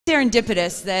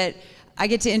serendipitous that I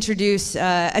get to introduce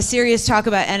a serious talk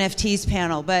about NFTs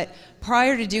panel, but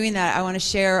prior to doing that, I want to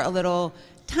share a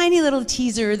tiny little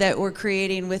teaser that we're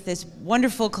creating with this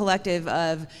wonderful collective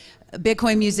of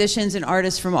Bitcoin musicians and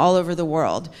artists from all over the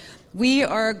world. We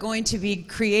are going to be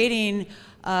creating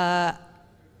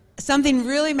something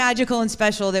really magical and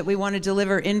special that we want to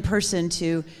deliver in person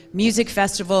to music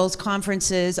festivals,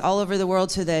 conferences all over the world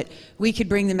so that we could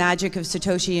bring the magic of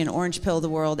Satoshi and Orange Pill the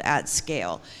world at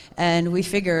scale. And we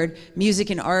figured music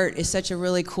and art is such a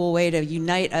really cool way to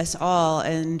unite us all,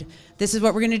 and this is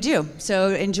what we're going to do. So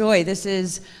enjoy. This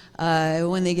is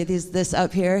when they get this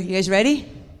up here. You guys ready?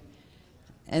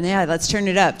 And yeah, let's turn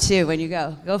it up too when you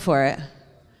go. Go for it.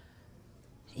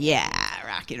 Yeah,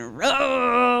 rock and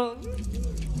roll.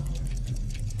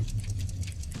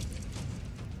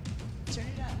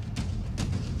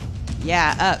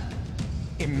 Yeah, up.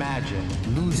 Imagine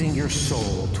losing your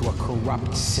soul to a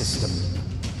corrupt system,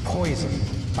 poisoned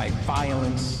by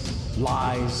violence,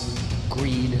 lies,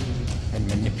 greed, and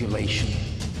manipulation.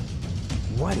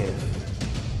 What if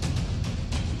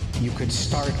you could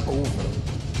start over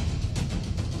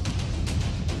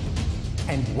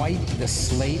and wipe the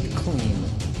slate clean?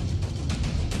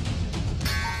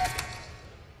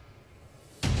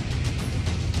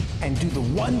 And do the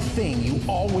one thing you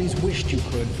always wished you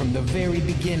could from the very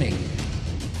beginning,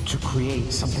 to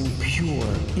create something pure,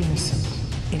 innocent,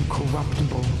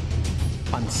 incorruptible,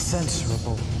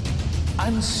 uncensorable,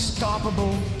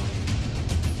 unstoppable,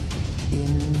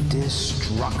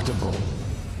 indestructible.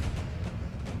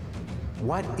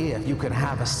 What if you could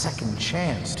have a second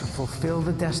chance to fulfill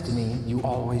the destiny you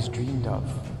always dreamed of?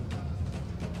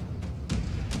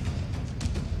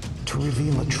 To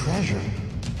reveal a treasure.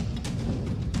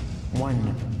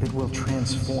 One that will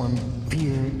transform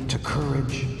fear to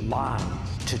courage, lies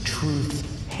to truth,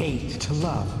 hate to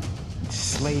love,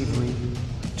 slavery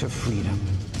to freedom.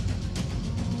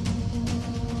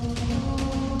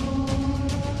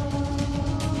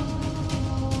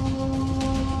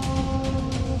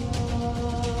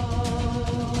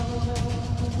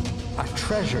 A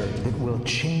treasure that will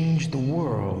change the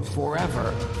world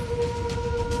forever.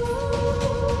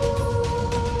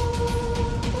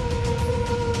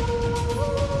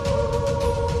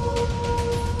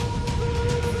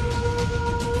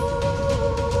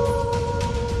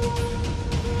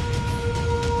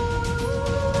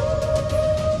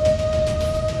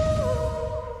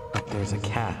 There's a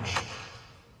catch.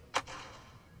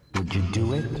 Would you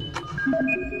do it?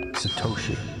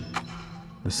 Satoshi,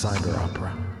 the cyber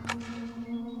opera.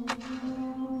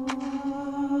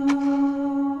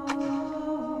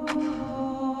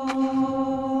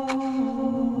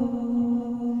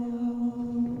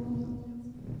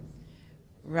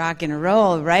 Rock and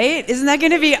roll, right? Isn't that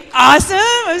going to be awesome?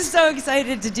 I'm so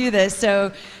excited to do this.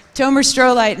 So Tomer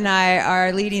Strolight and I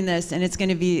are leading this, and it's going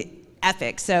to be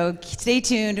epic. So stay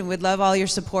tuned, and we'd love all your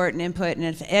support and input. And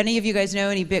if any of you guys know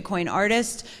any Bitcoin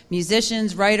artists,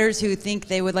 musicians, writers who think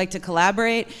they would like to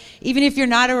collaborate, even if you're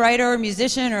not a writer or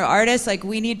musician or artist, like,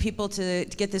 we need people to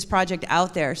get this project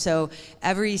out there. So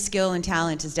every skill and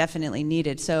talent is definitely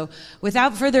needed. So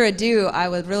without further ado, I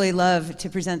would really love to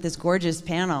present this gorgeous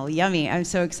panel. Yummy, I'm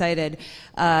so excited.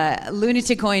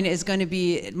 Lunaticoin is going to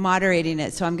be moderating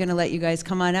it, so I'm going to let you guys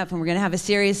come on up, and we're going to have a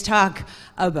serious talk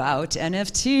about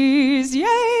NFTs.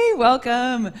 Yay!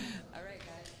 Welcome. All right,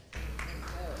 guys.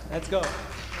 Let's go.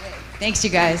 Thanks, you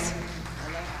guys.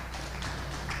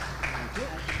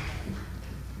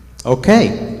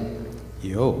 Okay.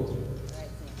 Yo.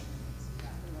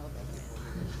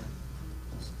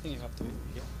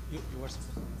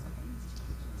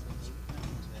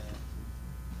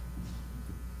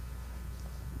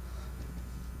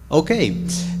 Okay.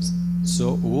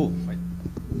 So,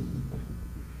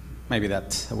 maybe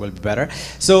that will be better.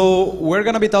 So we're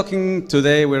going to be talking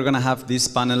today, we're going to have this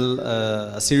panel,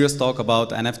 a serious talk about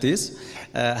NFTs.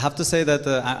 I have to say that,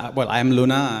 I'm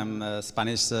Luna, I'm a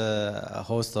Spanish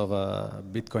host of a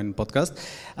Bitcoin podcast.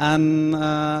 And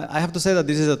I have to say that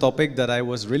this is a topic that I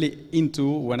was really into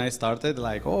when I started,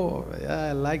 like, oh, yeah,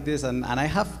 I like this. And I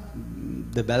have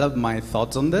developed my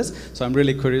thoughts on this. So I'm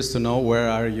really curious to know where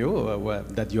are you,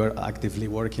 that you're actively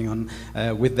working on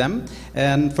with them.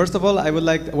 And first of all, I would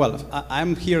like,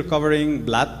 I'm here covering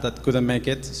Vlad that couldn't make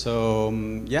it. So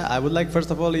yeah, I would like, first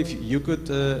of all, if you could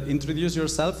introduce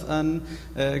yourself and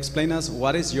explain us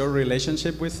what is your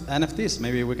relationship with NFTs.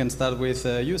 Maybe we can start with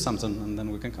you, Samson, and then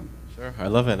we can come. Sure, I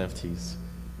love NFTs.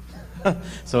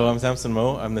 So I'm Samson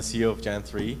Mo, I'm the CEO of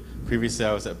Jan3. Previously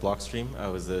I was at Blockstream, I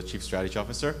was the Chief Strategy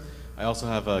Officer. I also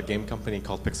have a game company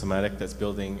called Pixelmatic that's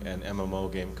building an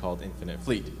MMO game called Infinite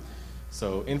Fleet.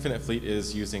 So Infinite Fleet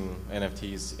is using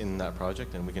NFTs in that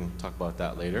project, and we can talk about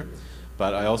that later.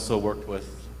 But I also worked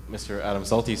with Mr. Adam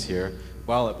Soltys here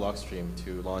while at Blockstream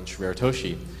to launch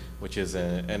Raretoshi, which is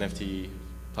an NFT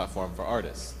platform for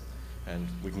artists. And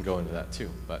we can go into that too,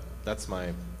 but that's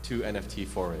my 2 NFT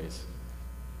forays.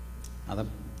 Adam?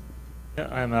 Yeah,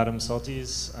 I'm Adam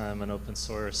Soltys. I'm an open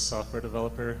source software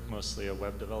developer, mostly a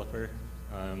web developer.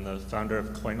 I'm the founder of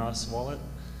Coinos Wallet,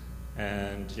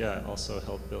 and yeah, I also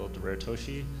helped build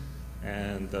Raretoshi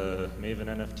and the Maven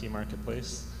NFT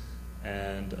marketplace,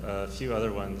 and a few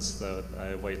other ones that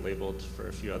I white labeled for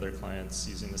a few other clients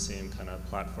using the same kind of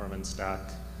platform and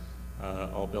stack,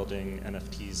 all building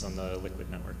NFTs on the Liquid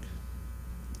network.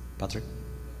 Patrick?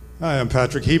 Hi, I'm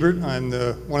Patrick Hiebert. I'm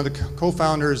one of the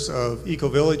co-founders of Eco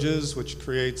Villages, which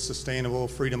creates sustainable,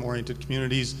 freedom-oriented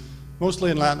communities,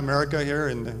 mostly in Latin America here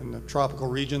in the tropical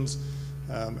regions,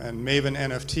 and Maven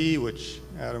NFT, which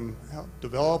Adam helped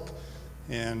develop.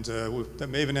 And the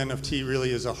Maven NFT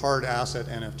really is a hard asset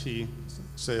NFT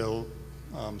sale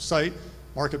site,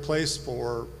 marketplace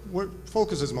for what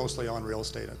focuses mostly on real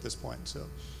estate at this point. So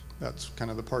that's kind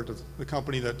of the part of the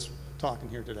company that's talking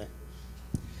here today.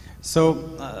 So,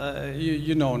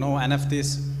 you know, no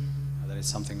NFTs, there is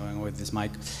something going on with this mic.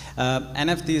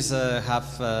 NFTs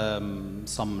have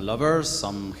some lovers,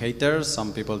 some haters,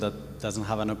 some people that doesn't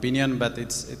have an opinion, but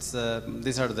these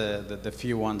are the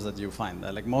few ones that you find.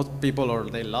 Like most people, or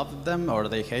they love them or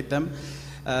they hate them.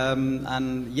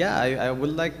 And yeah, I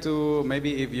would like to,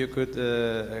 maybe if you could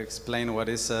explain what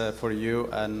is for you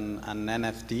an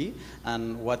NFT,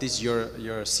 and what is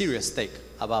your serious take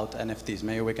about NFTs.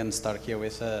 Maybe we can start here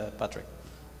with Patrick.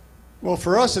 Well,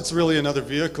 for us, it's really another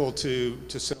vehicle to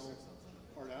sell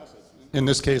hard assets. In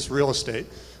this case, real estate.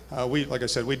 Like I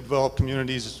said, we develop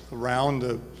communities around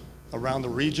the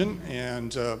region,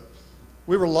 and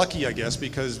we were lucky, I guess,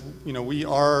 because we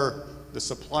are the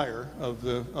supplier of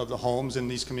the homes in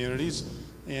these communities,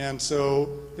 and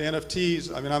so the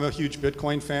NFTs. I mean, I'm a huge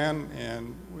Bitcoin fan,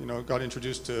 and got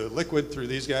introduced to Liquid through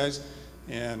these guys,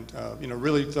 and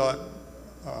really thought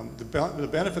the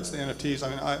benefits of the NFTs. I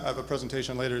mean, I have a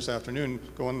presentation later this afternoon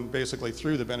going basically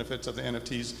through the benefits of the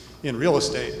NFTs in real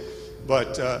estate,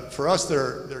 but for us,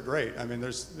 they're great. I mean,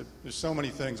 there's so many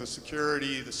things: the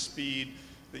security, the speed,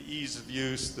 the ease of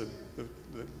use, the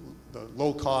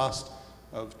low cost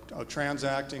of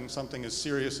transacting something as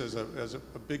serious as a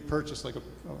big purchase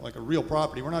like a real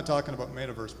property. We're not talking about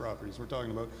metaverse properties. We're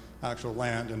talking about actual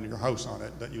land and your house on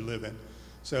it that you live in.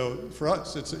 So for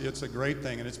us, it's a great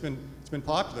thing, and it's been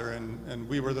popular. And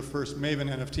we were the first. Maven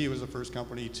NFT was the first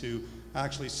company to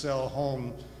actually sell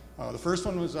home. The first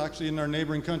one was actually in our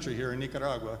neighboring country here in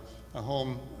Nicaragua, a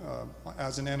home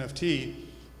as an NFT.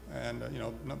 And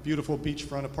a beautiful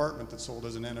beachfront apartment that sold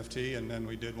as an NFT, and then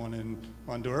we did one in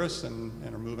Honduras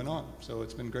and are moving on. So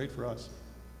it's been great for us.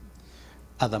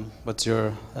 Adam, what's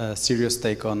your serious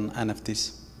take on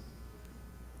NFTs?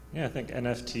 Yeah, I think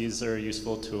NFTs are a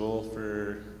useful tool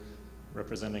for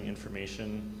representing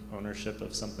information, ownership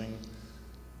of something.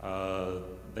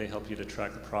 They help you to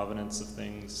track the provenance of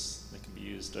things. They can be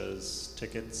used as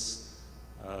tickets.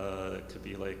 It could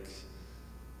be like,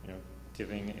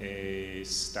 giving a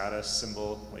status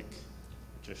symbol, like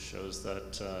just shows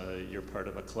that you're part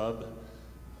of a club,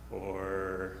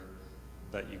 or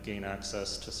that you gain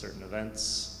access to certain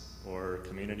events or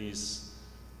communities.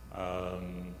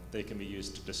 They can be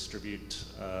used to distribute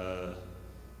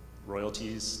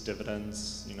royalties,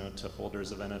 dividends, to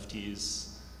holders of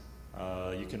NFTs.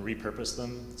 You can repurpose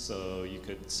them, so you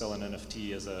could sell an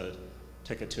NFT as a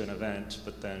ticket to an event,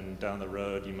 but then down the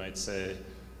road you might say,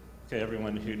 okay,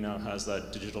 everyone who now has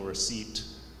that digital receipt,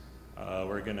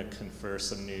 we're going to confer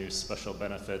some new special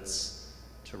benefits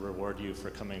to reward you for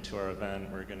coming to our event.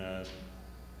 We're going to,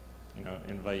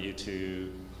 invite you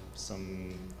to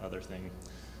some other thing.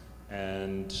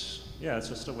 And yeah, it's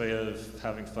just a way of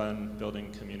having fun, building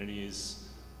communities,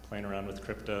 playing around with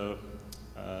crypto.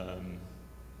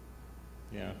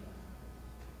 Yeah,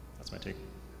 that's my take.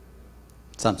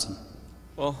 Samson.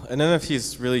 Well, an NFT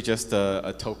is really just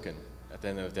a token at the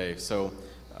end of the day. So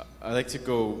I like to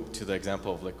go to the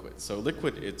example of Liquid. So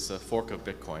Liquid, it's a fork of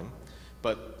Bitcoin,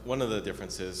 but one of the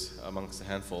differences amongst a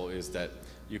handful is that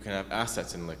you can have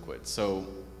assets in Liquid. So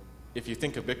if you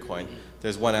think of Bitcoin,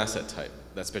 there's one asset type,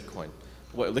 that's Bitcoin.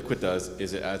 What Liquid does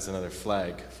is it adds another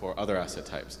flag for other asset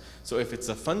types. So if it's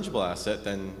a fungible asset,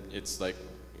 then it's like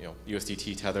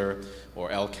USDT Tether, or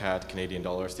LCAD, Canadian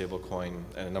dollar stablecoin,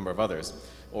 and a number of others,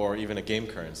 or even a game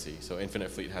currency. So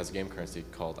Infinite Fleet has a game currency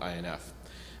called INF.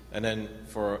 And then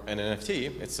for an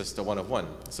NFT, it's just a one of one.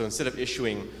 So instead of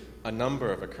issuing a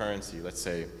number of a currency, let's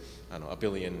say, I don't know, 1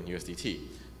 billion USDT,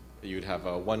 you'd have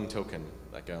one token,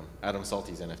 like Adam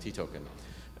Soltys NFT token,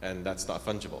 and that's not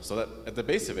fungible. So that at the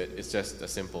base of it, it's just a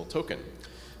simple token.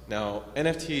 Now,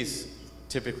 NFTs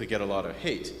typically get a lot of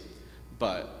hate,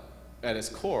 but at its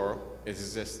core, it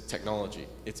is just technology.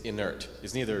 It's inert.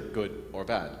 It's neither good or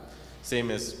bad.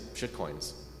 Same as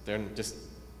shitcoins. They're just,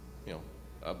 you know,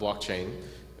 a blockchain.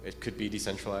 It could be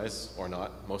decentralized or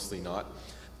not, mostly not.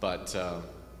 But,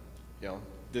 you know,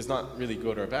 there's not really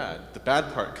good or bad. The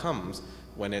bad part comes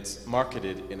when it's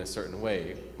marketed in a certain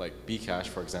way, like Bcash,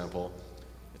 for example,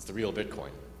 it's the real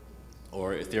Bitcoin.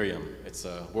 Or Ethereum, it's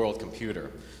a world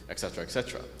computer, et cetera, et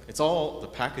cetera. It's all the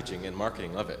packaging and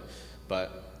marketing of it,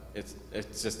 but it's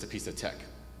just a piece of tech,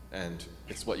 and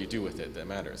it's what you do with it that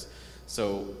matters.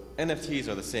 So NFTs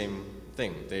are the same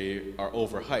thing. They are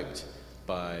overhyped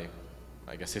by,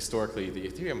 I guess, historically the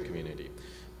Ethereum community.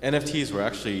 NFTs were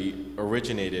actually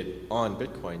originated on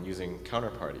Bitcoin using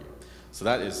Counterparty. So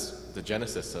that is the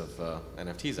genesis of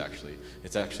NFTs, actually.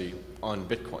 It's actually on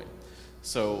Bitcoin.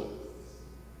 So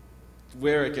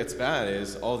where it gets bad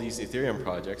is all these Ethereum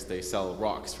projects, they sell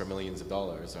rocks for millions of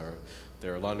dollars, or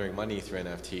they're laundering money through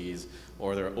NFTs,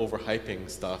 or they're overhyping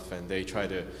stuff and they try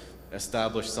to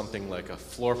establish something like a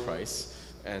floor price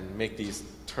and make these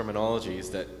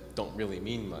terminologies that don't really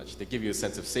mean much. They give you a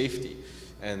sense of safety,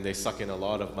 and they suck in a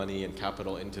lot of money and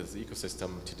capital into the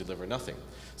ecosystem to deliver nothing.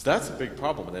 So that's a big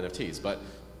problem with NFTs, but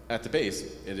at the base,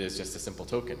 it is just a simple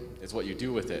token. It's what you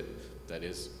do with it that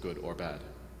is good or bad.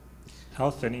 Hal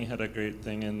Finney had a great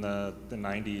thing in the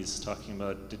 90s talking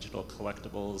about digital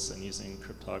collectibles and using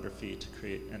cryptography to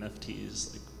create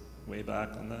NFTs, like way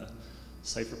back on the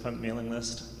Cypherpunk mailing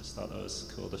list. I just thought that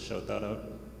was cool to shout that out.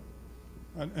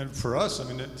 And for us, I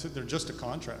mean, they're just a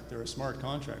contract. They're a smart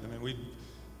contract. I mean,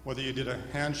 whether you did a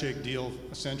handshake deal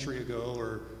a century ago,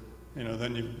 or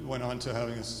then you went on to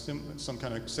having some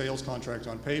kind of sales contract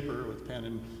on paper with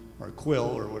pen or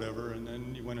quill or whatever, and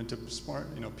then you went into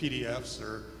smart, PDFs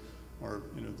or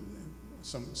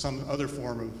some other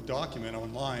form of document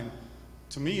online.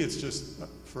 To me, it's just,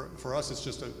 for us, it's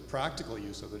just a practical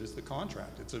use of it, is the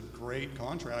contract. It's a great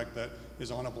contract that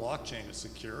is on a blockchain. It's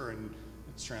secure and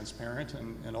it's transparent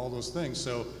and all those things.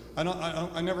 So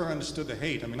I never understood the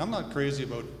hate. I mean, I'm not crazy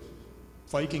about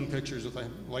Viking pictures with a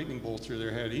lightning bolt through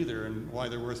their head either, and why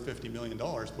they're worth $50 million.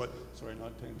 But sorry,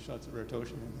 not taking shots at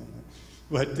Raritoshi.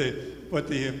 But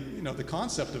the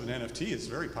concept of an NFT is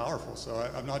very powerful. So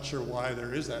I'm not sure why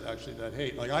there is that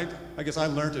hate. Like I guess I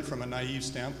learned it from a naive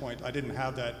standpoint. I didn't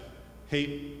have that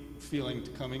hate feeling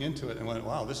coming into it, and went,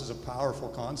 wow, this is a powerful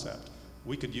concept.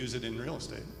 We could use it in real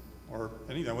estate or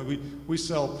anything. We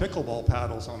sell pickleball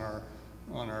paddles on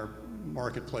our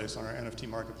marketplace, on our NFT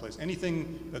marketplace.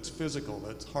 Anything that's physical,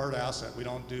 that's hard asset. We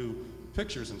don't do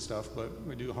pictures and stuff, but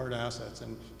we do hard assets.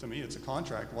 And to me, it's a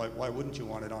contract. Why wouldn't you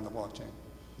want it on the blockchain?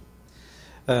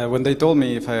 When they told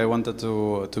me if I wanted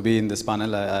to be in this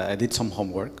panel, I did some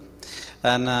homework.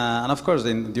 And of course,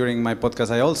 during my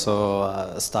podcast, I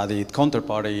also studied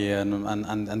Counterparty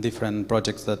and different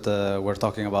projects that were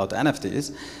talking about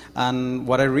NFTs. And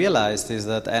what I realized is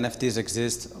that NFTs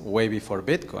exist way before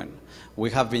Bitcoin. We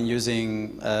have been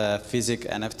using physical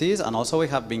NFTs, and also we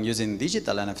have been using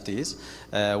digital NFTs.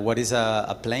 What is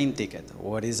a plane ticket?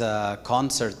 What is a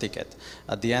concert ticket?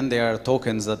 At the end, they are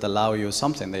tokens that allow you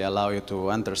something. They allow you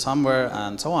to enter somewhere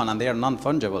and so on, and they are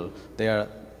non-fungible. They are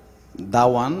that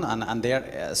one, and they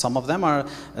are, some of them are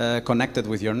connected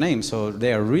with your name, so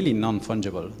they are really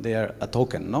non-fungible. They are a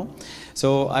token, no?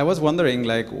 So I was wondering,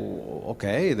 like,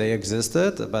 okay, they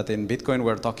existed, but in Bitcoin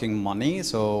we're talking money,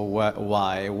 so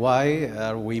why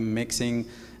are we mixing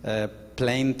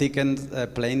plane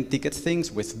ticket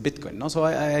things with Bitcoin? No, so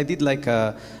I did like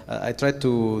I tried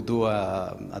to do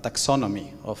a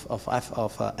taxonomy of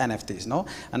NFTs, no,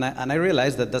 and I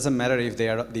realized that doesn't matter if they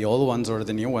are the old ones or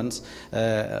the new ones.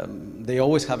 They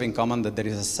always have in common that there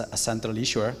is a central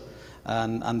issuer.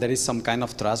 And there is some kind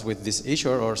of trust with this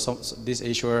issuer, or this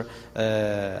issuer,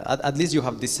 at least you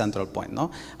have this central point,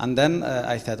 no? And then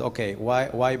I thought, okay,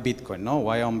 why Bitcoin, no?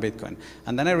 Why on Bitcoin?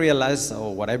 And then I realized,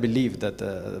 what I believe,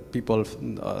 that people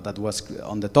that was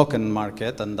on the token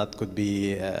market, and that could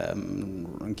be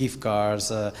gift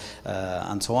cards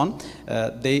and so on,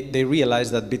 they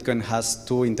realized that Bitcoin has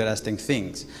two interesting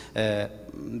things.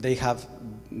 They have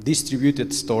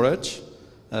distributed storage.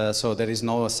 So there is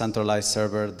no centralized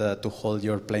server to hold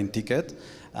your plane ticket,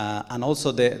 and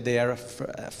also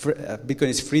Bitcoin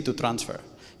is free to transfer.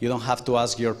 You don't have to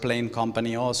ask your plane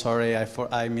company, oh, sorry,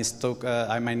 I mistook,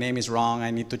 my name is wrong,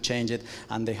 I need to change it,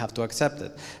 and they have to accept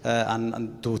it,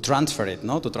 and to transfer it,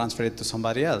 no, to transfer it to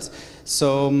somebody else.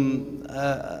 So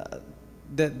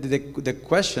the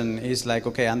question is like,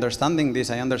 okay, understanding this,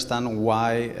 I understand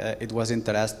why it was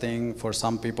interesting for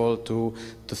some people to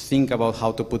think about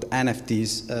how to put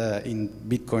NFTs in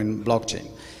Bitcoin blockchain.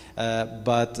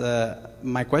 But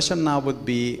my question now would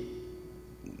be,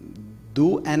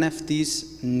 do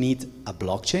NFTs need a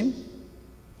blockchain?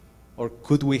 Or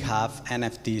could we have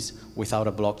NFTs without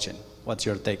a blockchain? What's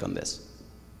your take on this?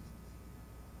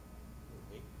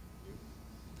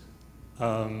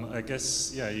 I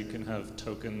guess, yeah, you can have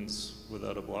tokens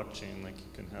without a blockchain, like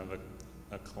you can have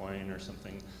a coin or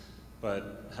something,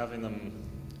 but having them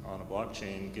on a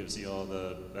blockchain gives you all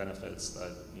the benefits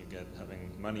that you get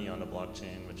having money on a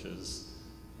blockchain, which is,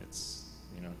 it's,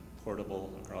 you know,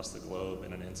 portable across the globe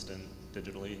in an instant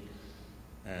digitally,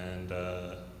 and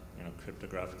you know,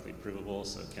 cryptographically provable,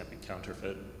 so it can't be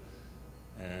counterfeit,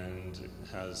 and it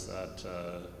has that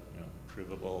you know,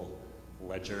 provable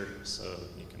ledger, so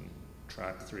you can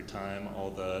track through time all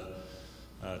the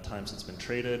times it's been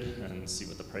traded and see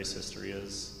what the price history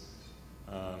is.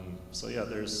 So yeah,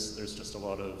 there's just a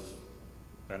lot of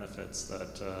benefits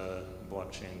that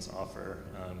blockchains offer.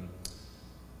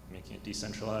 Making it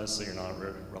decentralized, so you're not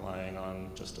relying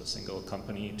on just a single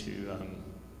company to you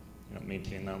know,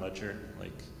 maintain that ledger,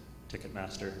 like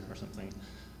Ticketmaster or something.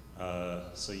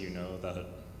 So you know that,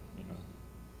 you know,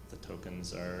 the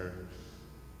tokens are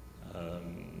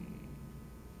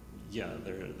yeah,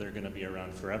 they're going to be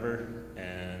around forever,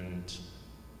 and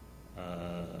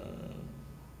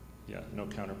yeah, no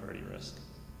counterparty risk.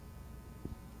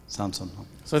 Samson.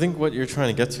 So I think what you're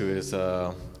trying to get to is,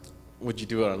 would you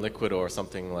do it on Liquid or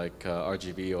something like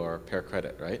RGB or pair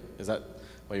credit, right? Is that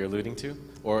what you're alluding to?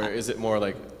 Or is it more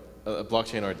like a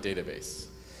blockchain or a database?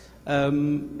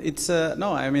 It's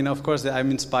no, I mean, of course, I'm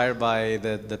inspired by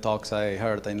the talks I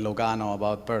heard in Lugano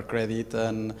about per credit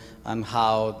and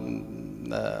how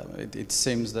it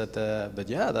seems that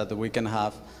yeah, that we can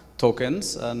have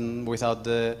tokens and without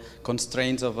the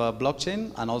constraints of a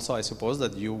blockchain, and also I suppose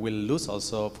that you will lose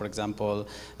also, for example,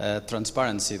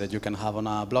 transparency that you can have on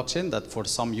a blockchain that for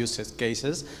some use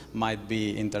cases might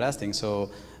be interesting. So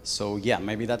yeah,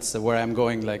 maybe that's where I'm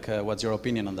going. Like, what's your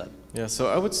opinion on that? Yeah, so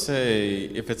I would say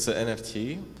if it's an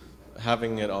NFT,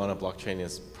 having it on a blockchain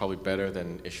is probably better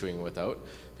than issuing without,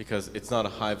 because it's not a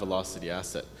high velocity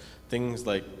asset. Things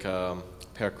like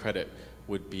pair credit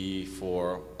would be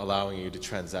for allowing you to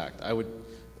transact. I would,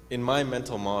 in my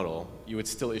mental model, you would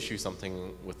still issue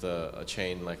something with a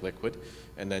chain like Liquid,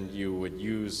 and then you would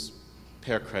use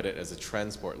pair credit as a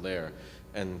transport layer.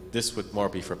 And this would more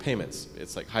be for payments.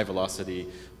 It's like high velocity,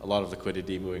 a lot of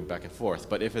liquidity moving back and forth.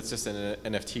 But if it's just an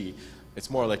NFT, it's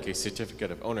more like a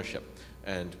certificate of ownership.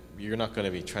 And you're not going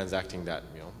to be transacting that,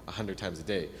 you know, 100 times a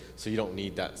day. So you don't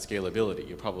need that scalability.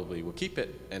 You probably will keep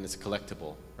it, and it's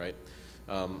collectible, right?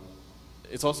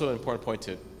 It's also an important point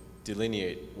to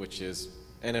delineate, which is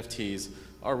NFTs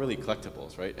are really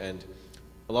collectibles, right? And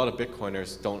a lot of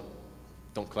Bitcoiners don't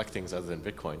collect things other than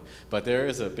Bitcoin. But there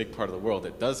is a big part of the world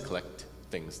that does collect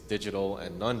things, digital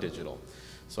and non-digital.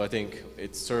 So I think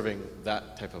it's serving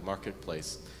that type of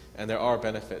marketplace. And there are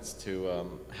benefits to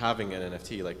having an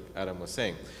NFT, like Adam was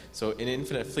saying. So in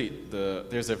Infinite Fleet,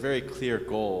 there's a very clear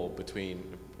goal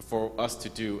for us to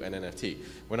do an NFT.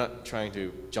 We're not trying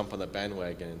to jump on the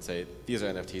bandwagon and say, these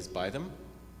are NFTs, buy them.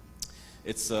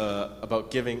 It's about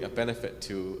giving a benefit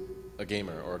to a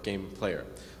gamer or a game player.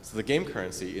 So the game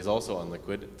currency is also on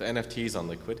Liquid, the NFT is on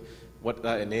Liquid. What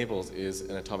that enables is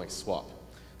an atomic swap.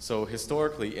 So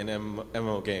historically in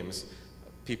MMO games,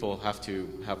 people have to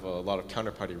have a lot of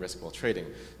counterparty risk while trading.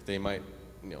 They might,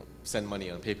 you know, send money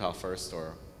on PayPal first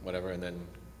or whatever, and then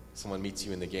someone meets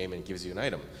you in the game and gives you an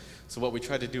item. So what we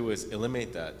try to do is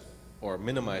eliminate that or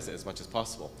minimize it as much as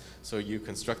possible. So you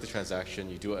construct the transaction,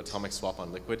 you do an atomic swap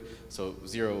on Liquid, so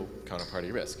zero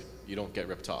counterparty risk. You don't get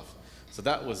ripped off. So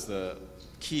that was the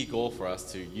key goal for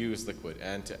us to use Liquid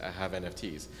and to have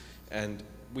NFTs. And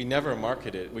we never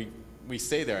marketed, we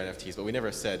say they're NFTs, but we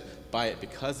never said buy it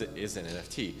because it is an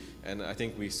NFT. And I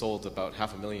think we sold about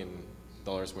 $500,000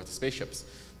 worth of spaceships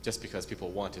just because people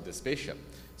wanted this spaceship.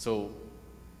 So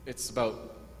it's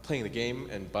about playing the game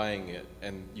and buying it,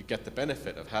 and you get the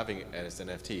benefit of having it as an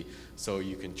NFT, so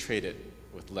you can trade it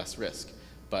with less risk.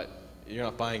 But you're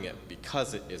not buying it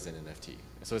because it is an NFT.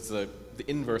 So it's the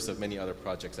inverse of many other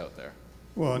projects out there.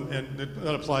 Well, and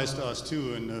that applies to us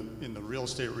too in the real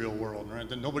estate real world, right?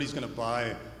 That nobody's going to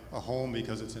buy a home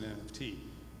because it's an NFT.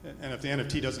 And if the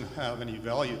NFT doesn't have any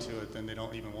value to it, then they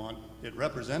don't even want it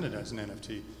represented as an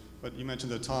NFT. But you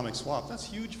mentioned the atomic swap. That's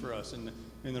huge for us in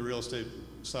the real estate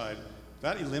side.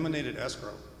 That eliminated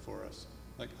escrow for us.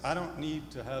 Like, I don't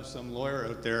need to have some lawyer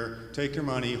out there take your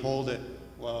money, hold it,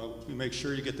 Well, we make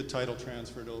sure you get the title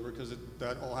transferred over because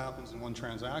that all happens in one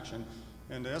transaction.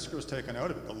 And the escrow is taken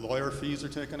out of it. The lawyer fees are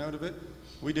taken out of it.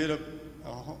 We did a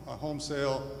home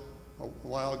sale a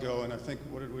while ago, and I think,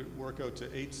 what did we work out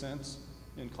to 8 cents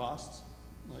in costs?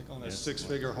 Like on a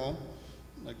 6-figure home.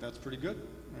 Like that's pretty good,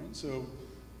 right? So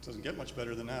it doesn't get much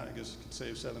better than that. I guess you could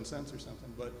save 7 cents or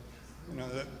something. But you know,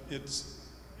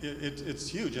 it's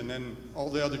huge. And then all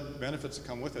the other benefits that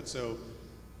come with it. So,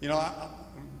 you know, I'm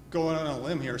going on a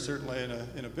limb here, certainly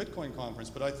in a Bitcoin conference,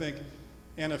 but I think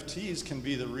NFTs can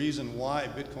be the reason why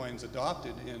Bitcoin's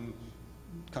adopted in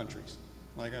countries.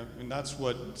 Like, and that's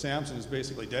what Samson has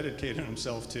basically dedicated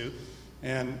himself to.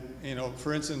 And, you know,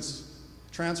 for instance,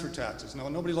 transfer taxes. No,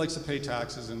 nobody likes to pay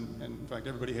taxes, and in fact,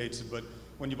 everybody hates it, but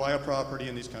when you buy a property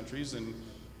in these countries, and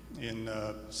in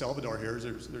Salvador here,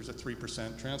 there's a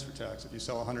 3% transfer tax. If you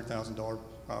sell a $100,000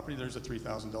 property, there's a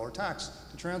 $3,000 tax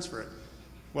to transfer it.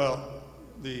 Well,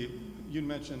 you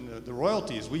mentioned the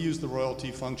royalties. We use the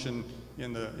royalty function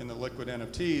in the liquid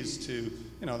NFTs to,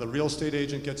 you know, the real estate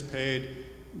agent gets paid,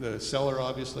 the seller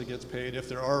obviously gets paid. If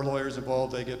there are lawyers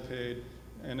involved, they get paid,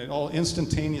 and it all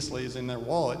instantaneously is in their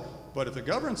wallet. But if the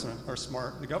governments are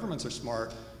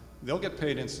smart, they'll get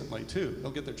paid instantly too.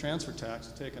 They'll get their transfer tax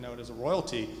taken out as a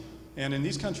royalty. And in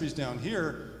these countries down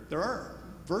here, there are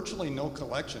virtually no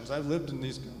collections. I've lived in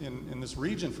this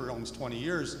region for almost 20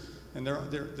 years, and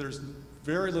there's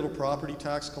very little property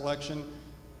tax collection.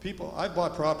 I've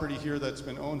bought property here that's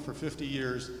been owned for 50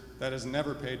 years that has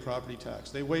never paid property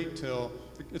tax. They wait till,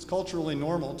 it's culturally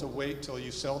normal to wait till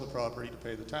you sell the property to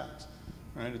pay the tax.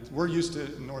 Right? We're used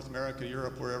to in North America,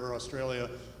 Europe, wherever, Australia,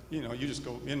 you know, you just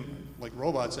go in like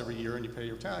robots every year and you pay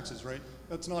your taxes, right?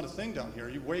 That's not a thing down here.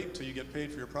 You wait till you get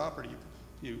paid for your property.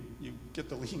 You get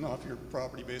the lien off your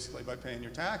property basically by paying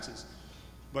your taxes.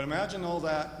 But imagine all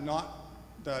that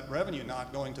revenue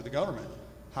not going to the government.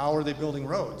 How are they building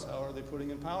roads? How are they putting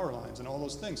in power lines and all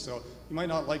those things? So you might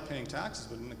not like paying taxes,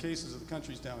 but in the cases of the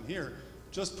countries down here,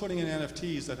 just putting in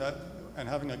NFTs and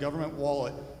having a government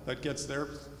wallet that gets their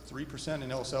 3%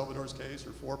 in El Salvador's case,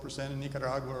 or 4% in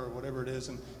Nicaragua, or whatever it is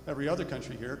in every other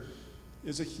country here,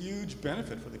 is a huge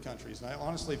benefit for the countries. And I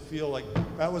honestly feel like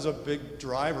that was a big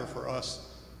driver for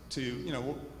us to, you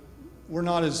know, we're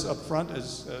not as upfront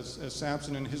as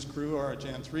Samson and his crew are at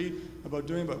Jan 3 about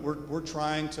doing, but we're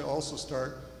trying to also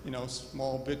start, you know,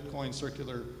 small Bitcoin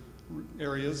circular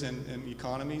areas and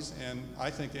economies, and I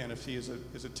think the NFT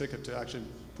is a ticket to actually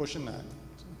pushing that.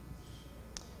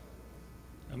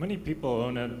 How many people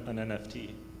own an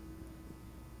NFT?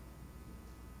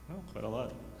 Oh, quite a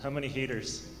lot. How many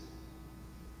haters?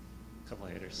 A couple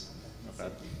of haters. Not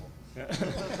bad.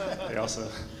 Yeah. They also,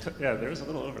 yeah, there was a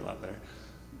little overlap there.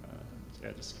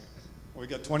 Yeah, just. We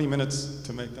got 20 minutes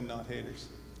to make them not haters.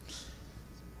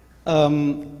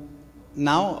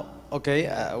 Now,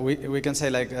 okay, we can say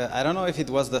like, I don't know if it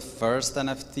was the first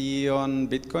NFT on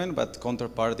Bitcoin, but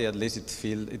Counterparty, at least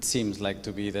it seems like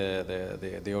to be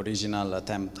the original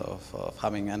attempt of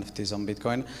having NFTs on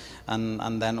Bitcoin.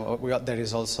 And then there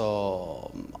is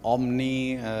also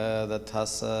Omni that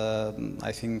has,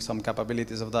 I think, some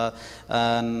capabilities of that.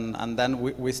 And then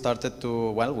we started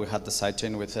to, well, we had the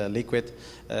sidechain with Liquid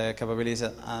capabilities,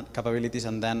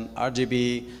 and then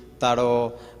RGB,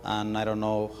 Taro, and I don't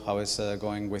know how it's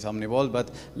going with Omniball,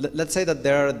 but let's say that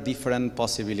there are different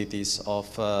possibilities of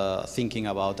thinking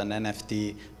about an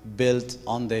NFT built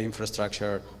on the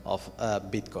infrastructure of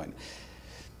Bitcoin.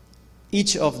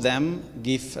 Each of them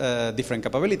give different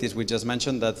capabilities. We just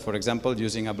mentioned that, for example,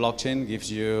 using a blockchain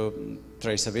gives you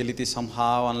traceability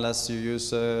somehow, unless you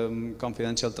use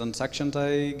confidential transactions,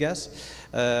 I guess,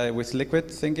 with Liquid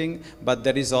thinking. But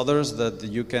there is others that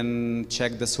you can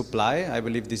check the supply. I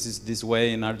believe this is this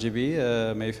way in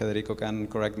RGB. Maybe Federico can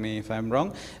correct me if I'm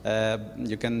wrong.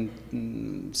 You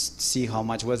can see how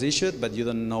much was issued, but you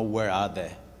don't know where are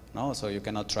they. No, so you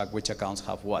cannot track which accounts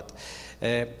have what.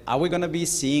 Are we going to be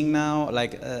seeing now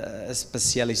like a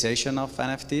specialization of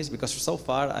NFTs? Because so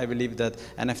far I believe that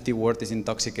NFT world is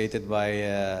intoxicated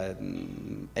by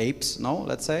apes, no,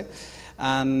 let's say.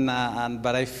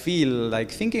 But I feel like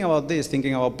thinking about this,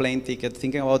 thinking about plane ticket,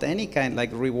 thinking about any kind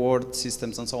like reward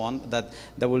systems and so on, that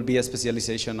there will be a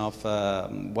specialization of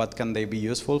what can they be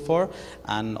useful for,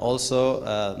 and also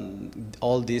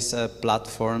all these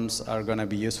platforms are going to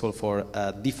be useful for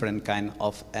different kind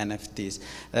of NFTs.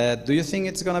 Do you think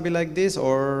it's going to be like this,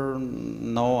 or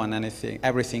no? And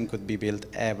everything could be built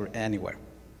anywhere?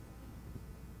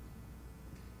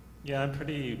 Yeah, I'm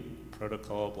pretty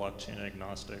protocol blockchain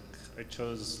agnostic. I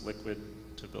chose Liquid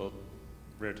to build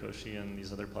Rare Toshi and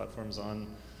these other platforms on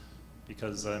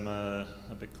because I'm a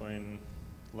Bitcoin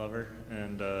lover,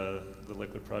 and the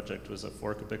Liquid project was a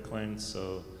fork of Bitcoin,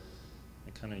 so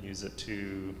I kind of use it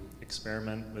to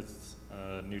experiment with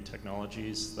new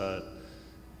technologies that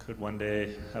could one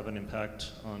day have an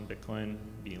impact on Bitcoin,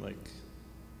 be like,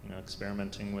 you know,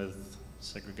 experimenting with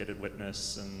segregated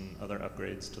witness and other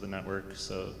upgrades to the network.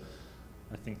 So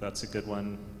I think that's a good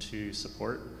one to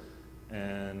support.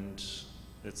 And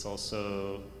it's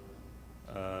also,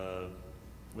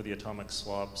 with the atomic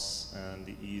swaps and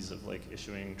the ease of like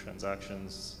issuing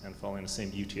transactions and following the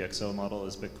same UTXO model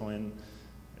as Bitcoin,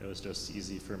 it was just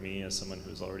easy for me as someone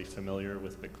who's already familiar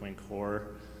with Bitcoin Core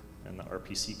and the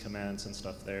RPC commands and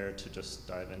stuff there to just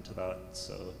dive into that.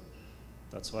 So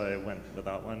that's why I went with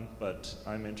that one. But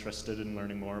I'm interested in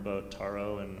learning more about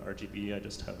Taro and RGB. I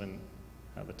just haven't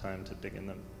had the time to dig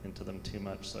into them too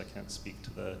much, so I can't speak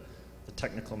to the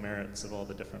technical merits of all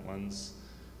the different ones.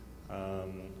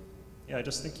 Yeah, I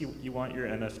just think you want your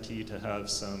NFT to have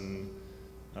some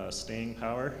staying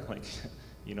power. Like,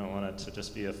 you don't want it to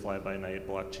just be a fly-by-night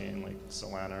blockchain like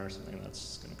Solana or something that's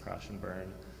just going to crash and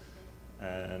burn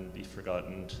and be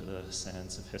forgotten to the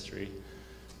sands of history.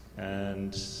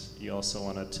 And you also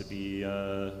want it to be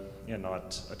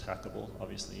not attackable.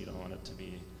 Obviously, you don't want it to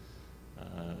be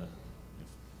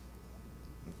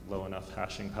low enough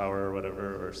hashing power or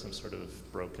whatever, or some sort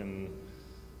of broken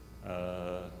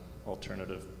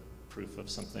alternative proof of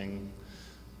something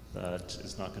that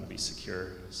is not going to be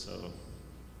secure. So,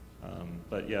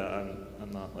 but yeah,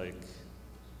 I'm not like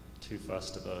too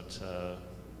fussed about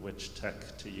which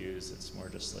tech to use. It's more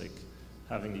just like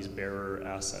having these bearer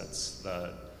assets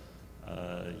that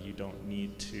you don't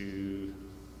need to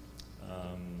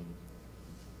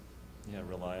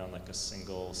rely on like a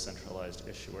single centralized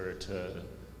issuer to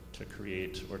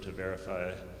create or to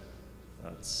verify.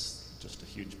 That's just a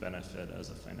huge benefit as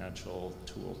a financial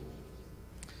tool.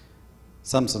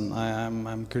 Samson,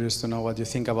 I'm curious to know what you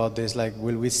think about this. Like,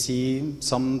 will we see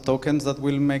some tokens that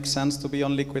will make sense to be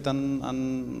on Liquid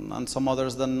and some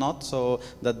others than not, so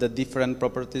that the different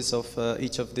properties of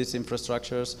each of these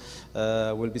infrastructures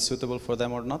will be suitable for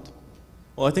them or not?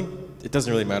 Well, I think it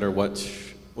doesn't really matter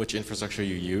which infrastructure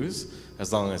you use,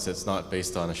 as long as it's not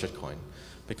based on a shitcoin.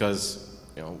 Because,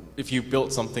 you know, if you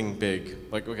built something big,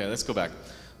 like, okay, let's go back.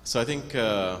 So I think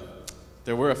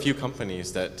there were a few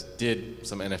companies that did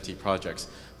some NFT projects,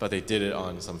 but they did it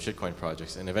on some shitcoin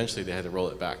projects, and eventually they had to roll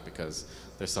it back because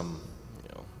there's some, you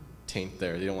know, taint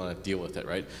there. They don't want to deal with it,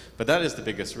 right? But that is the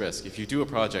biggest risk. If you do a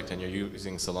project and you're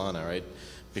using Solana, right,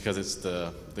 because it's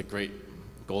the great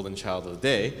golden child of the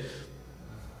day,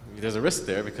 there's a risk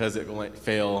there because it might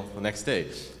fail the next day.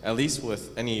 At least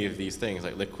with any of these things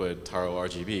like Liquid, Taro,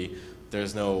 RGB,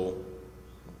 there's no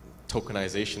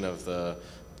tokenization of the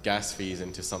gas fees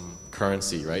into some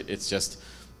currency, right? It's just,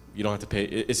 you don't have to pay,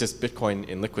 it's just Bitcoin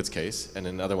in Liquid's case, and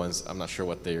in other ones, I'm not sure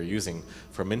what they're using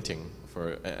for minting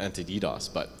for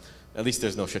anti-DDoS, but at least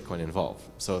there's no shitcoin involved.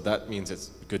 So that means it's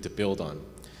good to build on.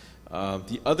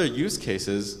 The other use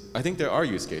cases, I think there are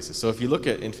use cases. So if you look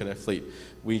at Infinite Fleet,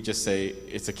 we just say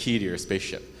it's a key to your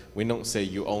spaceship. We don't say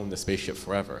you own the spaceship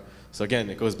forever. So again,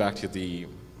 it goes back to the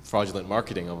fraudulent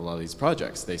marketing of a lot of these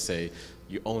projects. They say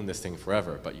you own this thing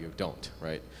forever, but you don't,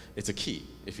 right? It's a key.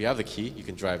 If you have the key, you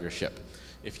can drive your ship.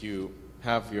 If you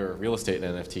have your real estate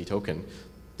NFT token,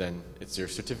 then it's your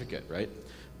certificate, right?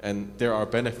 And there are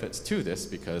benefits to this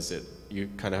because you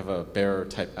kind of have a bearer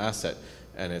type asset,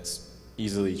 and it's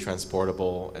easily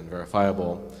transportable and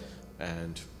verifiable,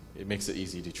 and it makes it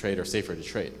easy to trade or safer to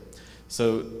trade.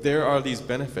 So there are these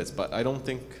benefits, but I don't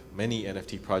think many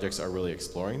NFT projects are really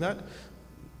exploring that.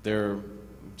 They're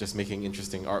just making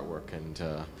interesting artwork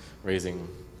and raising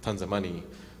tons of money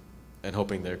and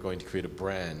hoping they're going to create a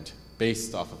brand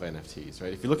based off of NFTs,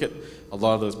 right? If you look at a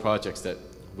lot of those projects that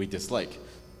we dislike,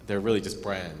 they're really just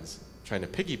brands trying to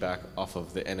piggyback off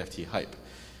of the NFT hype.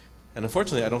 And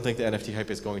unfortunately, I don't think the NFT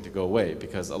hype is going to go away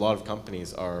because a lot of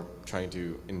companies are trying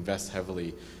to invest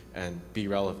heavily and be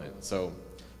relevant. So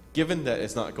given that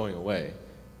it's not going away,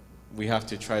 we have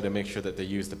to try to make sure that they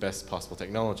use the best possible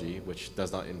technology, which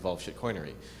does not involve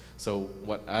shitcoinery. So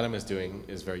what Adam is doing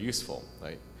is very useful,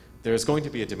 right? There's going to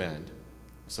be a demand,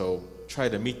 so try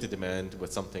to meet the demand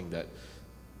with something that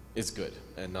is good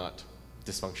and not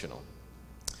dysfunctional.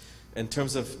 In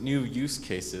terms of new use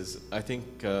cases, I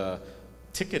think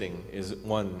ticketing is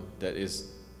one that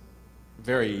is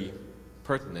very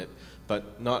pertinent,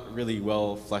 but not really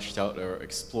well fleshed out or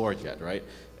explored yet, right?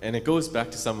 And it goes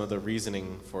back to some of the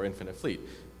reasoning for Infinite Fleet.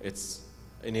 It's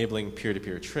enabling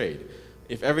peer-to-peer trade.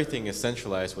 If everything is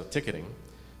centralized with ticketing,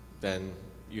 then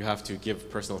you have to give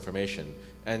personal information.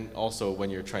 And also when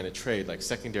you're trying to trade, like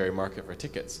secondary market for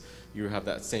tickets, you have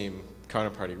that same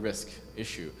counterparty risk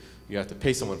issue. you have to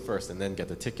pay someone first and then get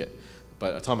the ticket.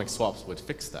 But atomic swaps would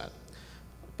fix that.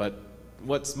 But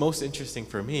what's most interesting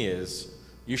for me is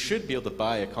you should be able to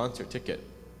buy a concert ticket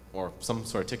or some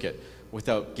sort of ticket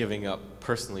without giving up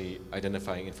personally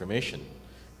identifying information,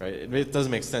 right? It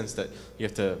doesn't make sense that you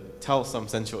have to tell some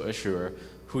central issuer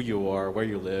who you are, where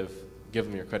you live, give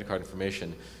them your credit card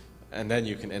information, and then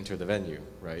you can enter the venue,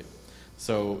 right?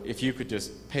 So if you could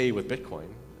just pay with Bitcoin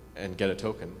and get a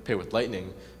token, pay with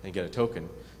Lightning and get a token,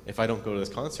 if I don't go to this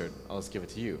concert, I'll just give it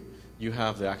to you. You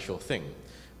have the actual thing.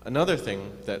 Another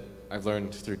thing that I've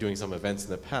learned through doing some events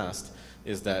in the past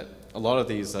is that a lot of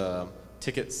these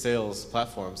ticket sales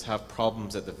platforms have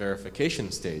problems at the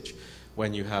verification stage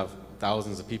when you have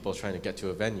thousands of people trying to get to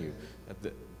a venue.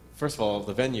 First of all,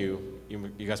 the venue,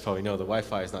 you guys probably know the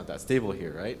Wi-Fi is not that stable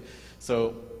here, right?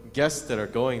 So guests that are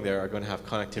going there are going to have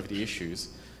connectivity issues,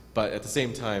 but at the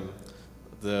same time,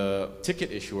 the ticket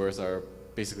issuers are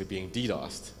basically being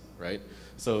DDoSed, right?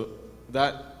 So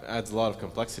that adds a lot of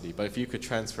complexity, but if you could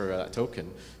transfer that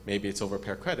token, maybe it's over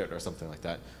pair credit or something like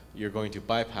that, you're going to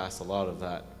bypass a lot of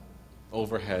that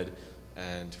overhead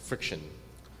and friction,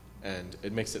 and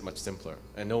it makes it much simpler,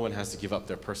 and no one has to give up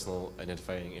their personal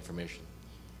identifying information.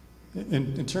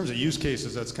 In terms of use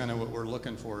cases, that's kind of what we're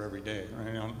looking for every day,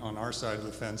 right? On our side of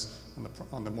the fence,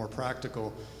 on the more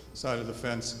practical side of the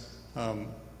fence,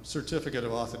 certificate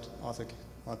of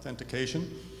authentication.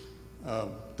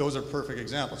 Those are perfect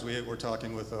examples. We're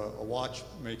talking with a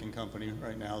watchmaking company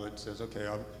right now that says, okay,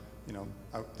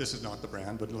 this is not the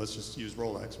brand, but let's just use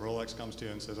Rolex. Rolex comes to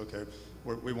you and says, okay,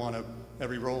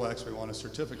 every Rolex we want a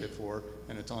certificate for,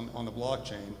 and it's on the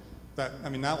blockchain.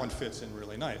 That one fits in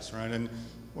really nice, right? And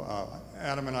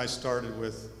Adam and I started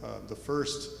with the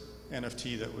first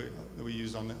NFT that we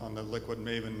used on the Liquid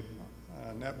Maven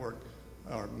network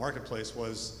or marketplace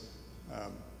was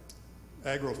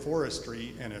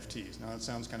agroforestry NFTs. Now that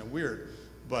sounds kind of weird,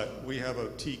 but we have a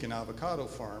teak and avocado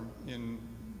farm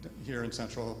here in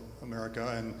Central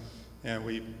America, and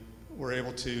we were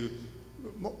able to.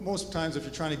 Most times, if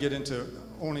you're trying to get into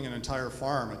owning an entire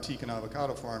farm, a teak and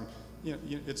avocado farm,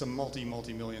 it's a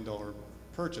multi-million-dollar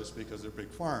purchase because they're big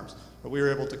farms. But we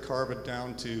were able to carve it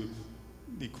down to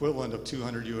the equivalent of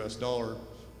 $200 US to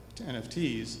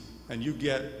NFTs, and you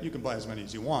can buy as many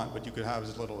as you want, but you could have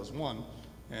as little as one,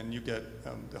 and you get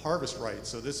the harvest rights.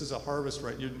 So this is a harvest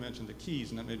right. You mentioned the keys,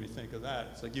 and that made me think of that.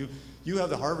 It's like you have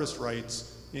the harvest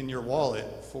rights in your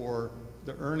wallet for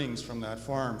the earnings from that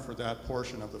farm for that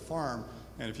portion of the farm,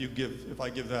 and if I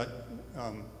give that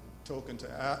token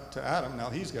to Adam, now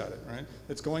he's got it, right?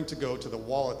 It's going to go to the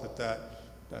wallet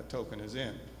that token is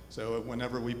in. So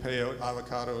whenever we pay out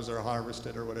avocados or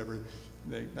harvested or whatever,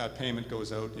 that payment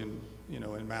goes out in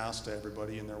mass to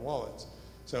everybody in their wallets.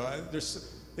 So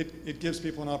it gives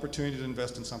people an opportunity to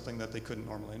invest in something that they couldn't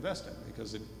normally invest in,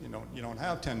 because you don't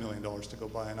have $10 million to go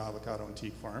buy an avocado and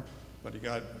teak farm, but you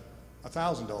got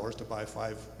 $1,000 to buy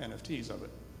 5 NFTs of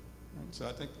it. Right? So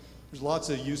I think there's lots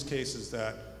of use cases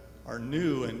that are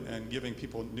new and giving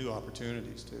people new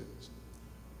opportunities to.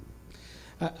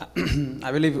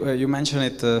 I believe you mentioned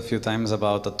it a few times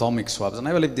about atomic swaps, and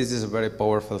I believe this is a very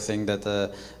powerful thing that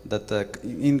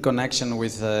in connection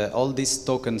with all these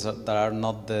tokens that are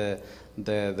not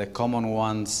the common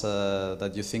ones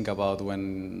that you think about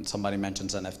when somebody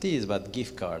mentions NFTs, but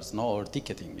gift cards, or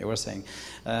ticketing, you were saying.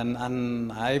 And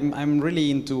I'm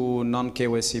really into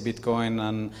non-KYC Bitcoin,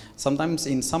 and sometimes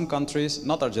in some countries,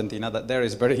 not Argentina, that there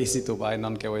is very easy to buy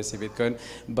non-KYC Bitcoin,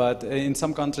 but in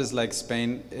some countries like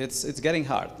Spain, it's getting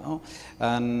hard, no?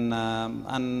 And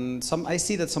I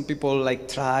see that some people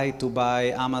try to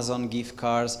buy Amazon gift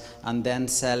cards and then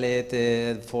sell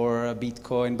it for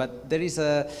Bitcoin, but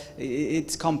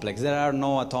it's complex. There are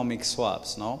no atomic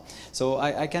swaps, no? So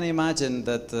I can imagine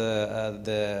that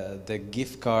the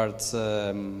gift cards,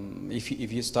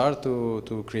 if you start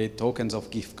to create tokens of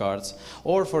gift cards,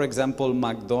 or for example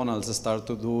McDonald's start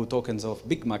to do tokens of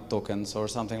Big Mac tokens or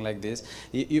something like this,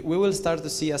 we will start to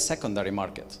see a secondary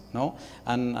market, no?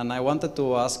 And I wanted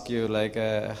to ask you,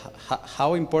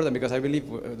 how important, because I believe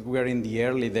we are in the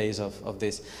early days of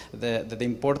this, the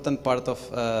important part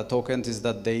of tokens is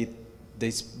that they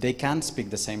can speak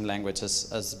the same language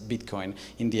as Bitcoin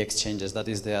in the exchanges. That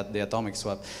is the atomic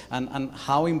swap. And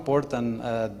how important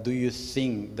do you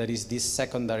think that is these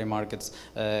secondary markets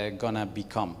gonna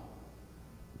become?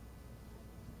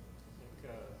 I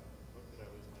think, did I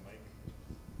lose my mic?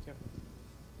 Yep.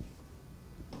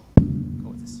 Go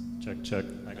with this. Check,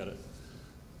 I got it.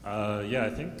 Yeah, I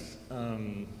think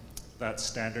that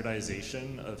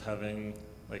standardization of having,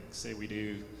 say we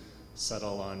do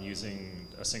settle on using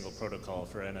a single protocol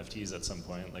for NFTs at some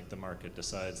point, the market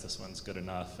decides this one's good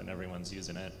enough and everyone's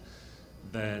using it.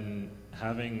 then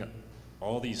having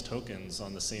all these tokens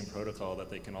on the same protocol that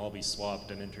they can all be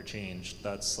swapped and interchanged,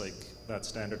 that's like, that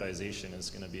standardization is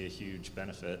going to be a huge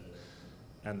benefit.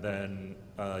 And then,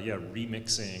 yeah,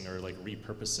 remixing or like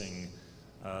repurposing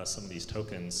some of these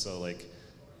tokens. So like,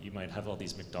 you might have all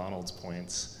these McDonald's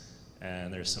points,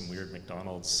 and there's some weird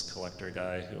McDonald's collector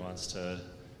guy who wants to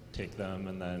take them,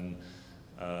 and then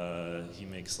he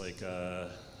makes like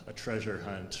a treasure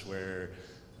hunt where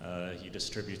he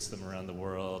distributes them around the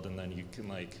world, and then you can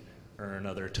like earn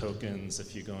other tokens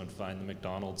if you go and find the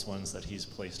McDonald's ones that he's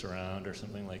placed around or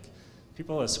something. Like,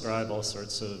 people ascribe all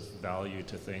sorts of value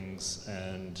to things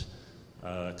and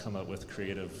come up with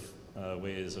creative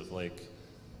ways of like,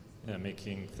 you know,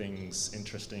 making things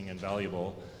interesting and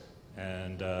valuable.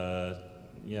 And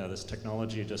yeah, this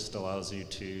technology just allows you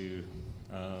to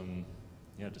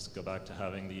yeah, just go back to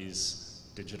having these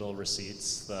digital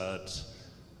receipts that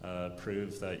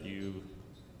prove that you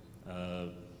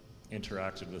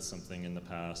interacted with something in the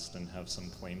past and have some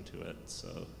claim to it.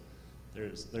 So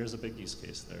there's a big use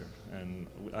case there, and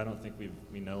I don't think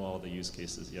we know all the use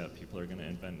cases yet. People are going to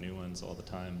invent new ones all the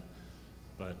time,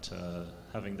 but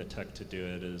having the tech to do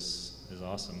it is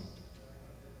awesome.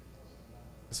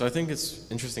 So I think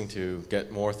it's interesting to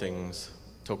get more things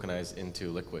tokenized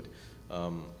into Liquid,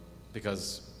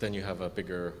 because then you have a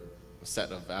bigger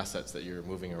set of assets that you're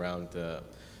moving around,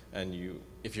 and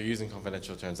if you're using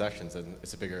confidential transactions, then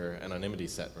it's a bigger anonymity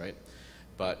set, right?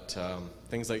 But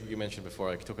things like you mentioned before,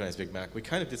 like tokenized Big Mac, we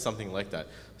kind of did something like that.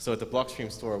 So at the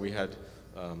Blockstream store, we had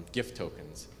gift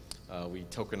tokens. We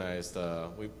tokenized,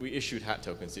 we issued hat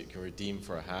tokens that you can redeem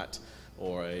for a hat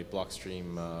or a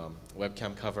Blockstream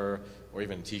webcam cover or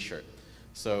even a t-shirt.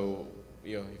 So,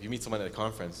 you know, if you meet someone at a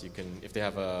conference, you can, if they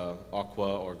have a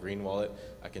Aqua or green wallet,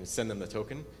 I can send them the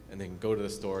token and they can go to the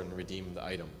store and redeem the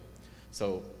item.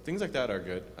 So things like that are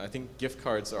good. I think gift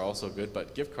cards are also good,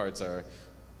 but gift cards are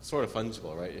sort of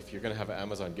fungible, right? If you're going to have an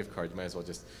Amazon gift card, you might as well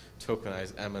just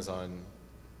tokenize Amazon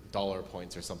dollar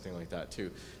points or something like that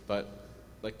too. But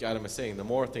like Adam was saying, the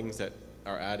more things that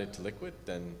are added to Liquid,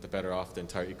 then the better off the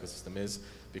entire ecosystem is,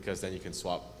 because then you can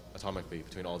swap atomically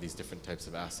between all these different types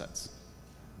of assets.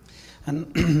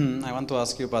 And I want to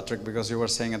ask you, Patrick, because you were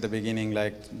saying at the beginning,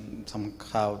 like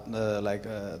somehow, like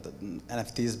the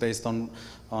NFTs based on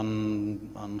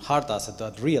hard asset,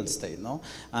 that real estate, no?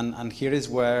 And here is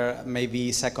where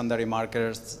maybe secondary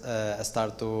markets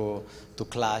start to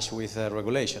clash with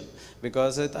regulation,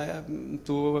 because if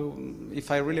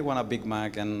I really want a Big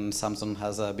Mac and Samson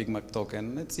has a Big Mac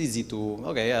token, it's easy to,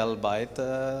 okay, I'll buy it,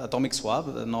 atomic swap,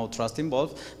 no trust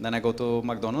involved, then I go to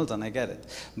McDonald's and I get it.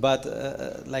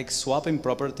 But like swapping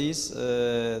properties,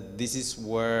 this is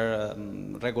where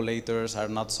regulators are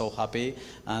not so happy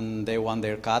and they want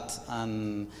their cut.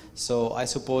 And so I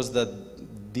suppose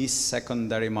that these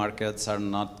secondary markets are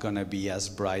not going to be as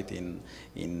bright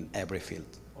in every field,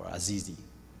 or as easy.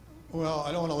 Well,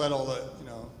 I don't want to let all the, you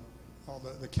know, all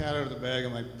the cat out of the bag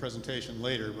of my presentation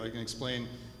later, but I can explain,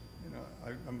 you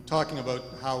know, I'm talking about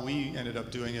how we ended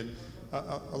up doing it.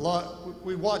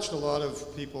 We watched a lot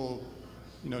of people,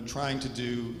 you know, trying to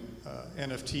do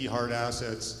NFT hard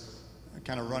assets,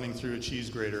 kind of running through a cheese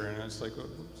grater, and it's like,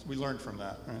 we learned from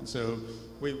that, right? So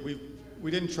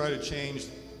we didn't try to change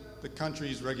the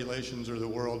country's regulations or the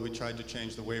world. We tried to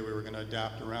change the way we were going to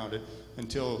adapt around it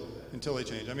until they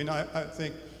changed. I mean, I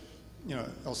think, you know,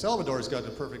 El Salvador's got the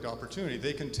perfect opportunity.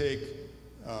 They can take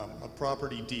a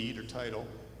property deed or title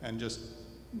and just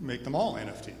make them all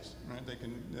NFTs, right? They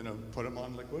can, you know, put them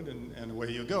on Liquid and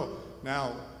away you go.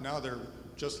 Now they're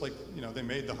just like, you know, they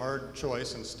made the hard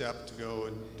choice and step to go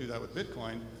and do that with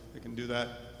Bitcoin. They can do that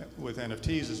with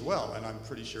NFTs as well, and I'm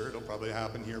pretty sure it'll probably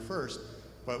happen here first.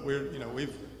 But we're, you know,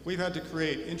 we've had to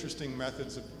create interesting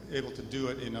methods of able to do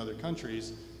it in other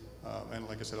countries. And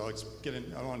like I said, I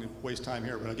don't want to waste time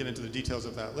here, but I'll get into the details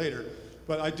of that later.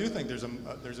 But I do think there's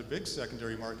a big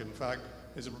secondary market. In fact,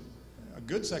 there's a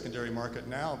good secondary market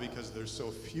now because there's so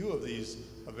few of these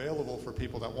available for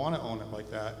people that want to own it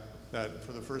like that, that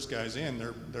for the first guys in,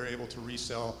 they're able to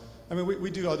resell. I mean, we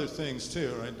do other things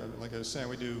too, right? Like I was saying,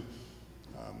 we do,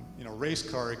 you know, race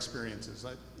car experiences.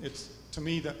 It's, to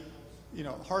me, that, you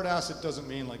know, hard asset doesn't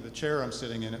mean like the chair I'm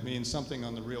sitting in. It means something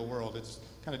on the real world. It's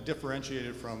kind of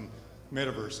differentiated from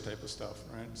metaverse type of stuff,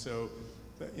 right? So,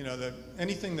 you know,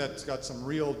 anything that's got some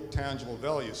real tangible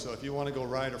value. So if you want to go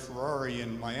ride a Ferrari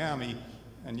in Miami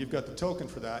and you've got the token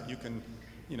for that, you can,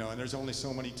 you know, and there's only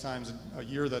so many times a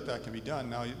year that can be done.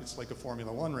 Now it's like a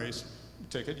Formula One race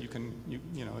ticket.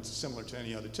 You know, it's similar to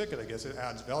any other ticket, I guess. It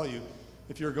adds value.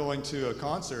 If you're going to a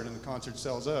concert and the concert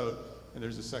sells out and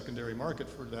there's a secondary market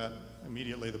for that,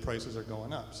 immediately the prices are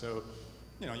going up. So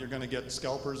you're going to get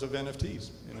scalpers of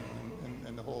NFTs,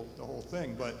 and the whole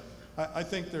thing. But I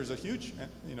think there's a huge,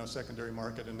 secondary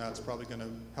market, and that's probably going to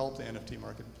help the NFT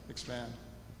market expand.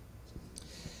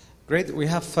 Great. We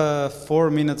have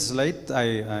 4 minutes late.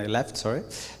 I left, sorry.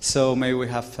 So maybe we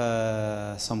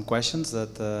have some questions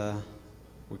that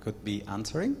we could be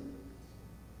answering.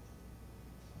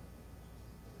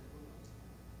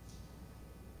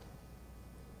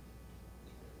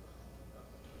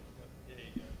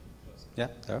 Yeah,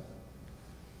 there.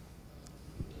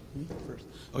 First.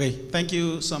 Okay, thank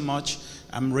you so much.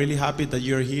 I'm really happy that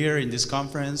you're here in this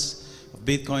conference of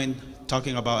Bitcoin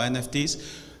talking about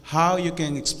NFTs. How you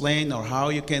can explain or how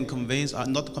you can convince,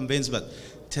 not convince, but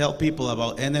tell people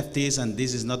about NFTs, and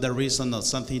this is not the reason or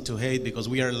something to hate, because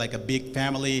we are like a big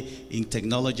family in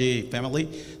technology family,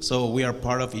 so we are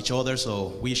part of each other,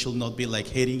 so we should not be like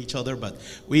hating each other, but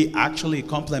we actually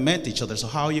complement each other. So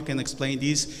how you can explain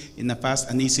this in a fast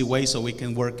and easy way so we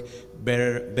can work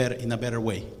better in a better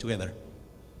way together?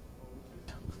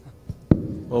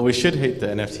 Well, we should hate the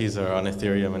NFTs that are on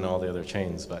Ethereum and all the other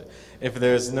chains, but if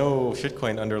there's no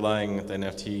shitcoin underlying the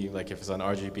NFT, like if it's on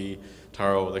RGB,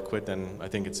 Taro, Liquid, then I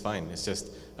think it's fine. It's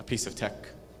just a piece of tech,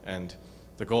 and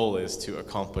the goal is to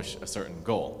accomplish a certain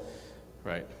goal,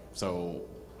 right? So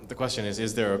the question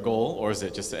is there a goal, or is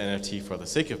it just an NFT for the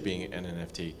sake of being an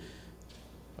NFT?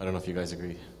 I don't know if you guys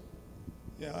agree.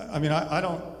 Yeah, I mean, I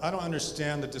don't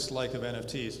understand the dislike of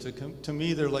NFTs. To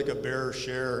me, they're like a bearer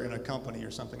share in a company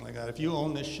or something like that. If you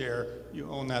own this share, you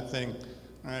own that thing,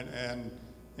 right?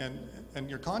 And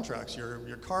your contracts,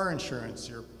 your car insurance,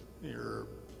 your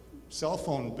cell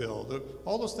phone bill,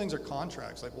 all those things are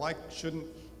contracts. Like, why shouldn't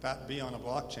that be on a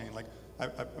blockchain? Like,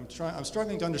 I'm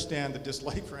struggling to understand the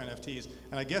dislike for NFTs,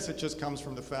 and I guess it just comes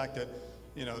from the fact that,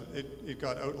 it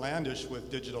got outlandish with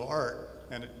digital art,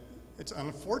 and it's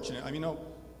unfortunate. I mean,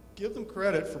 give them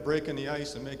credit for breaking the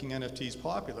ice and making NFTs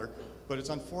popular, but it's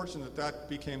unfortunate that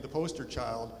became the poster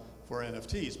child for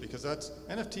NFTs, because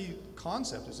NFT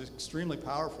concept is extremely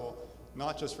powerful,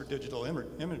 not just for digital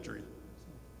imagery.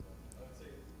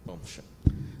 Well, sure.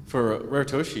 For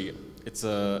Raritoshi, it's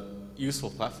a useful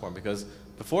platform, because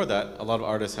before that, a lot of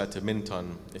artists had to mint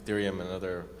on Ethereum and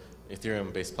other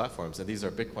Ethereum-based platforms, and these are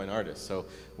Bitcoin artists. So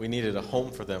we needed a home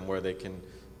for them where they can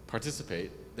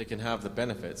participate, they can have the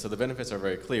benefits. So the benefits are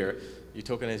very clear. You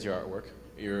tokenize your artwork.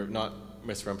 You're not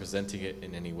misrepresenting it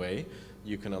in any way.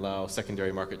 You can allow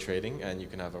secondary market trading, and you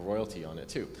can have a royalty on it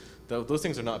too. Those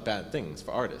things are not bad things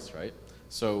for artists, right?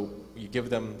 So you give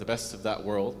them the best of that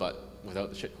world, but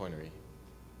without the shitcoinery.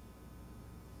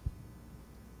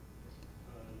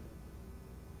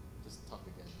 Just talk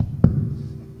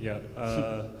again. Yeah,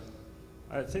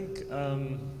 I think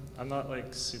I'm not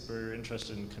like super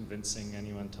interested in convincing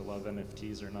anyone to love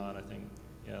NFTs or not. I think,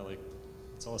 yeah, like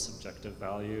it's all a subjective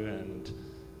value, and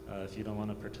if you don't want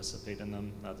to participate in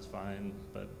them, that's fine,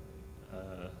 but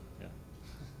yeah.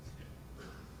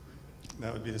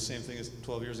 That would be the same thing as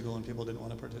 12 years ago when people didn't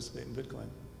want to participate in Bitcoin.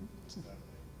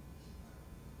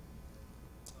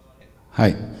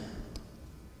 Hi.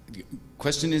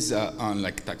 Question is on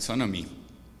like taxonomy.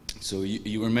 So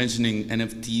you were mentioning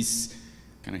NFTs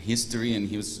kind of history, and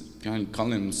he was kind of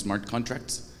calling them smart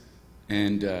contracts.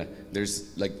 And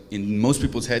there's like, in most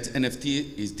people's heads,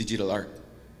 NFT is digital art.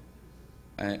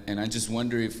 And I just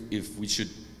wonder if we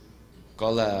should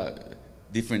call a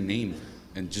different name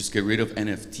and just get rid of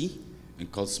NFT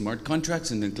and call smart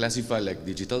contracts, and then classify like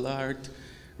digital art,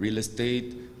 real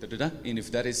estate, and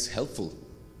if that is helpful.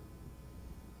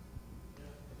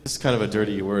 It's kind of a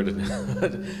dirty word.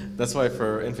 That's why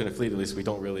for Infinite Fleet, at least, we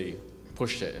don't really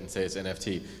push it and say it's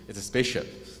NFT. It's a spaceship.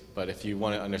 But if you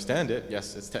want to understand it,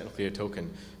 yes, it's technically a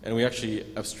token. And we actually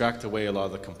abstract away a lot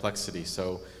of the complexity.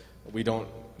 So we don't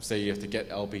say you have to get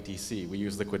LBTC. We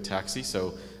use Liquid Taxi,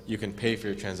 so you can pay for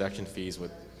your transaction fees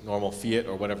with normal fiat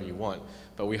or whatever you want.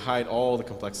 But we hide all the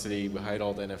complexity, we hide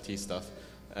all the NFT stuff.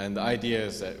 And the idea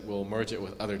is that we'll merge it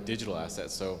with other digital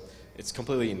assets. So it's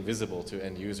completely invisible to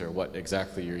end user what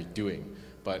exactly you're doing.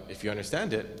 But if you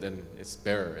understand it, then it's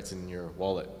bearer. It's in your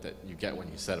wallet that you get when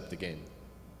you set up the game.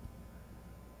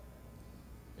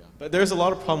 Yeah. But there's a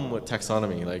lot of problem with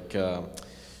taxonomy. Like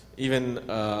even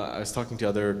I was talking to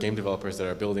other game developers that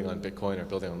are building on Bitcoin or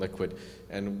building on Liquid,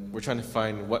 and we're trying to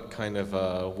find what kind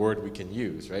of word we can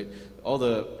use, right? All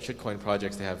the shitcoin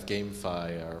projects, they have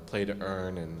GameFi or play to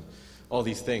earn and all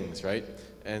these things, right?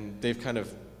 And they've kind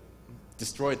of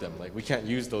destroyed them. Like, we can't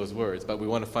use those words, but we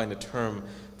want to find a term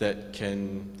that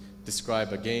can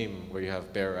describe a game where you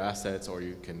have bearer assets, or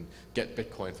you can get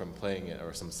Bitcoin from playing it,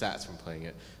 or some sats from playing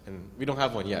it. And we don't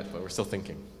have one yet, but we're still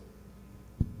thinking.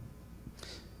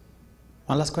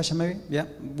 One last question, maybe? Yeah,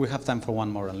 we have time for one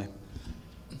more only.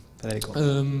 Federico.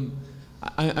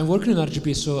 I'm working on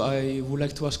RGB, so I would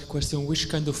like to ask a question. Which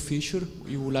kind of feature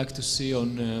you would like to see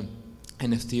on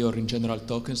NFT or in general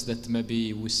tokens that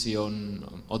maybe we see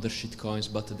on other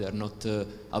shitcoins, but they are not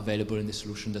available in the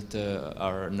solution that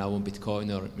are now on Bitcoin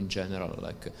or in general?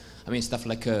 Like, I mean, stuff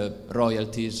like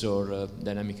royalties or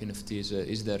dynamic NFTs.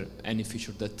 Is there any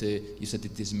feature that you said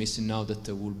it is missing now that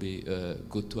would be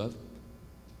good to have?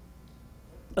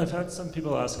 I've had some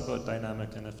people ask about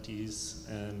dynamic NFTs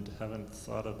and haven't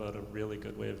thought about a really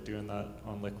good way of doing that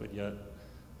on Liquid yet.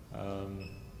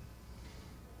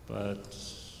 But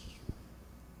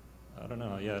I don't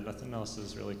know, yeah, nothing else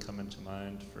has really come into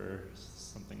mind for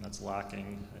something that's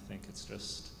lacking. I think it's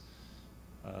just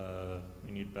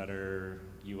we need better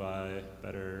UI,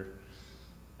 better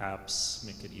apps,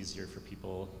 make it easier for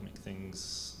people, make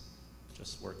things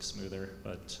just work smoother.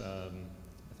 But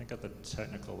I think at the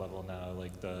technical level now,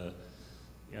 like the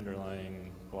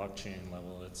underlying blockchain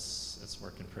level, it's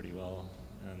working pretty well,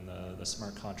 and the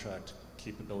smart contract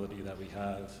capability that we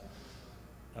have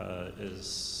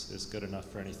is good enough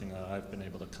for anything that I've been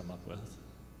able to come up with.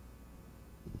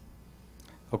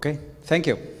 Okay, thank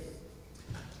you.